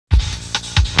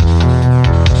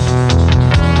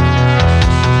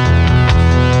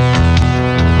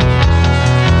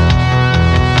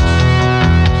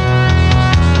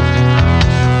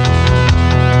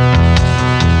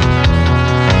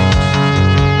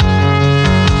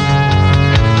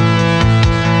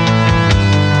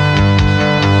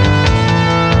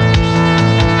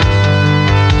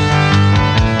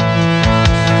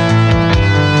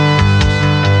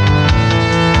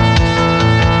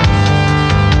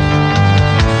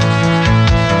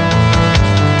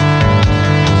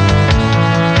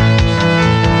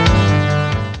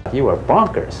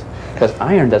bonkers, because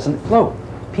iron doesn't float.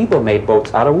 People made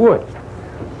boats out of wood.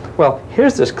 Well,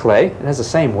 here's this clay. It has the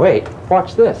same weight.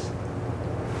 Watch this.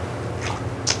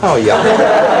 Oh, yeah.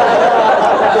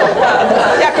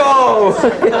 Yakko!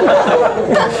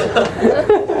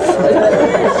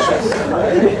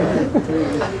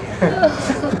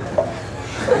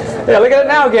 Yeah, look at it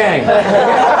now, gang. Isn't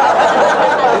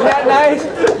that nice?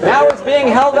 Now it's being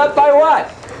held up by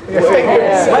what? Your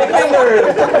fingers. My fingers.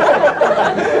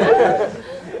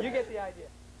 You get the idea.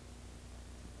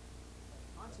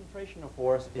 Concentration of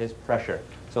force is pressure.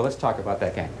 So let's talk about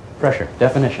that, gang. Pressure,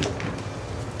 definition.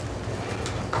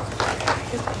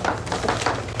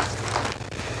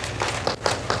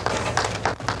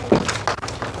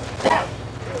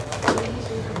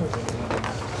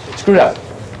 Screwed up.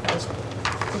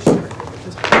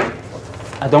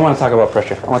 I don't want to talk about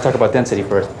pressure. I want to talk about density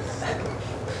first.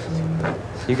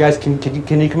 You guys, can you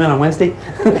come in on Wednesday?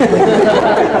 How do we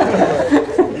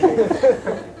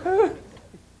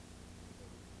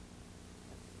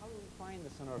find the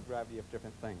center of gravity of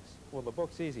different things? Well, the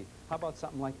book's easy. How about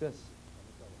something like this?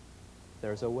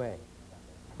 There's a way.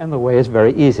 And the way is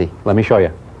very easy. Let me show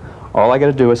you. All I got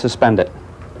to do is suspend it.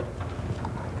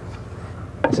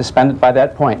 Suspend it by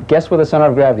that point. Guess where the center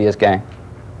of gravity is, gang?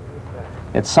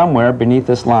 It's somewhere beneath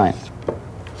this line.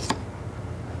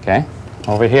 Okay?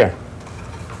 Over here.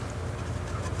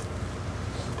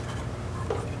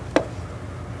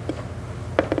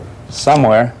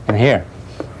 Somewhere in here.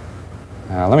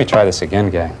 Let me try this again,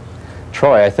 gang.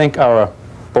 Troy, I think our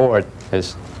board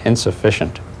is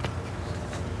insufficient.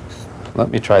 Let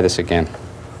me try this again.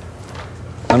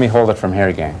 Let me hold it from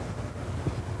here, gang.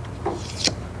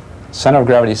 Center of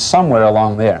gravity is somewhere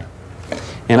along there.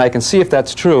 And I can see if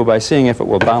that's true by seeing if it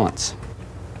will balance.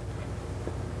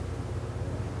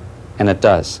 And it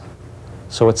does.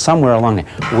 So it's somewhere along there.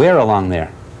 Where along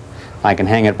there? I can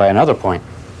hang it by another point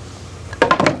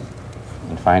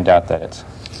and find out that it's...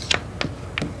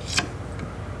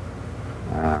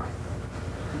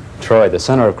 Troy, the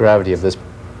center of gravity of this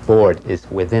board is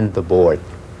within the board.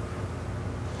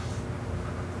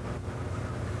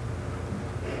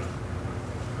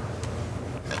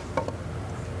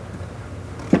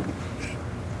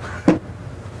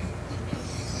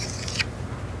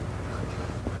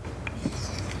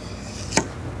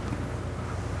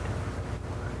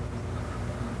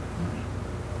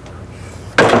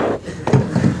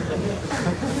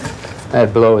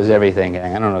 That blows everything,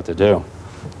 gang. I don't know what to do.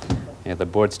 Yeah, the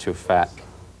board's too fat.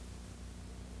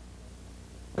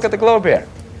 Look at the globe here.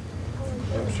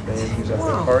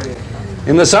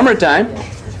 In the summertime,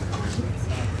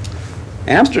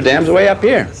 Amsterdam's way up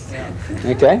here.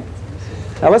 Okay?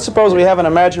 Now let's suppose we have an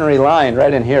imaginary line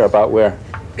right in here about where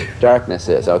darkness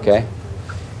is, okay?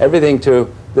 Everything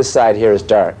to this side here is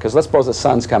dark, because let's suppose the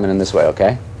sun's coming in this way,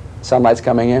 okay? Sunlight's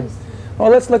coming in.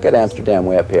 Well, let's look at Amsterdam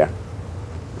way up here.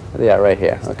 Here they are right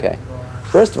here, okay.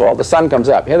 First of all, the sun comes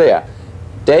up. Here they are.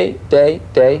 Day, day,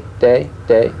 day, day,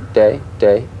 day, day,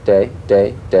 day, day,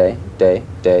 day, day, day,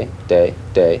 day, day,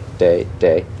 day, day,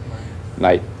 day.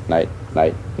 Night, night,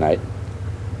 night, night,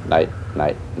 night,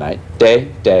 night, night.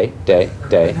 Day, day, day,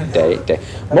 day, day, day.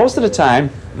 Most of the time,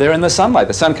 they're in the sunlight.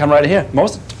 The sun come right in here.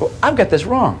 I've got this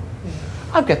wrong.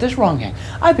 I've got this wrong, gang.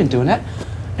 I've been doing that.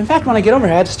 In fact, when I get over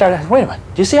here, I had to start, wait a minute.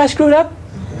 Do you see I screwed up?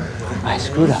 I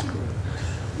screwed up.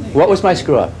 What was my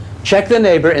screw up? Check the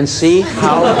neighbor and see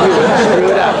how Hewitt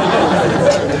screwed up.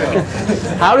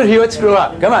 How did Hewitt screw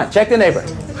up? Come on, check the neighbor.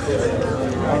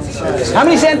 How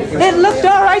many said, it looked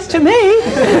all right to me?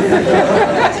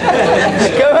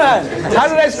 Come on. How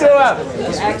did I screw up?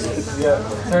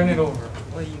 Turn it over.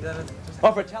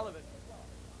 Oh, for television.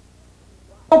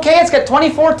 Okay, it's got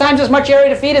 24 times as much area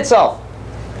to feed itself.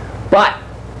 But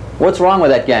what's wrong with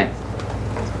that, gang?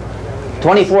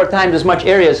 24 times as much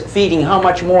area is feeding how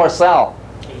much more cell?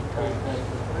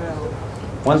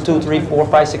 1, 2, 3, 4,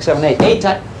 5, 6, 7, 8. 8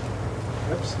 times.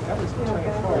 Oops, that was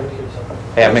 24.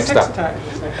 Hey, I mixed up.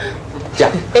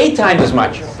 Yeah, 8 times as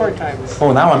much. 4 times.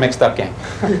 Oh, now I'm mixed up, gang.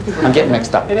 I'm getting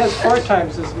mixed up. It has 4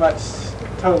 times as much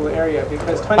total area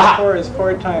because 24 is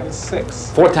 4 times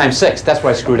 6. 4 times 6. That's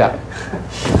where I screwed up.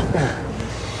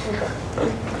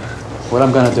 What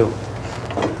I'm gonna do?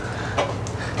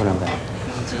 What I'm gonna do?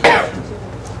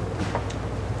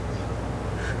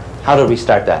 How did we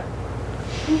start that?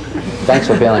 Thanks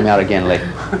for bailing me out again, Lee.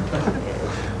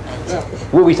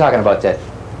 What are we talking about, Ted?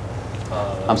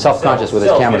 I'm self-conscious with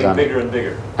his cameras on. Cells getting bigger and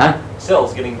bigger. Huh?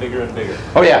 Cells getting bigger and bigger.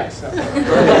 Oh, yeah.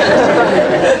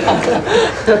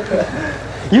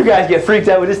 You guys get freaked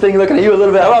out with this thing looking at you a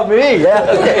little bit. How about me?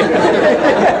 Yeah, okay.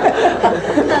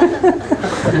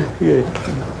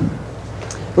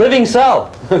 Living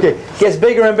cell. Okay, gets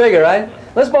bigger and bigger, right?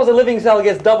 Let's suppose a living cell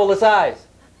gets double the size.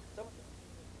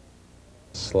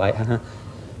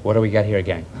 What do we got here,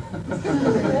 gang?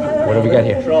 What do we got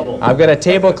here? Trouble. I've got a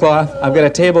tablecloth. I've got a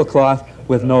tablecloth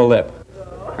with no lip.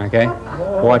 Okay?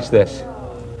 Watch this.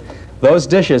 Those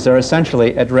dishes are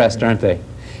essentially at rest, aren't they?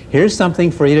 Here's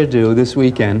something for you to do this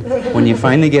weekend when you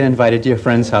finally get invited to your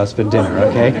friend's house for dinner,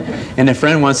 okay? And a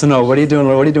friend wants to know, what are you doing?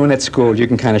 What are you doing at school? You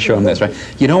can kind of show them this, right?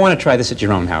 You don't want to try this at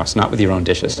your own house, not with your own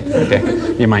dishes,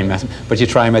 okay? You might mess, but you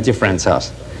try them at your friend's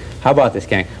house. How about this,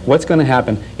 gang? What's going to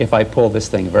happen if I pull this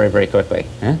thing very, very quickly?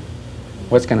 Huh?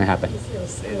 What's going to happen?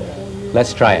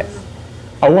 Let's try it.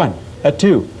 A 1, a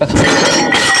 2.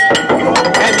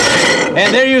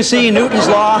 And there you see Newton's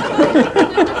law,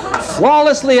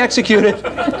 flawlessly executed.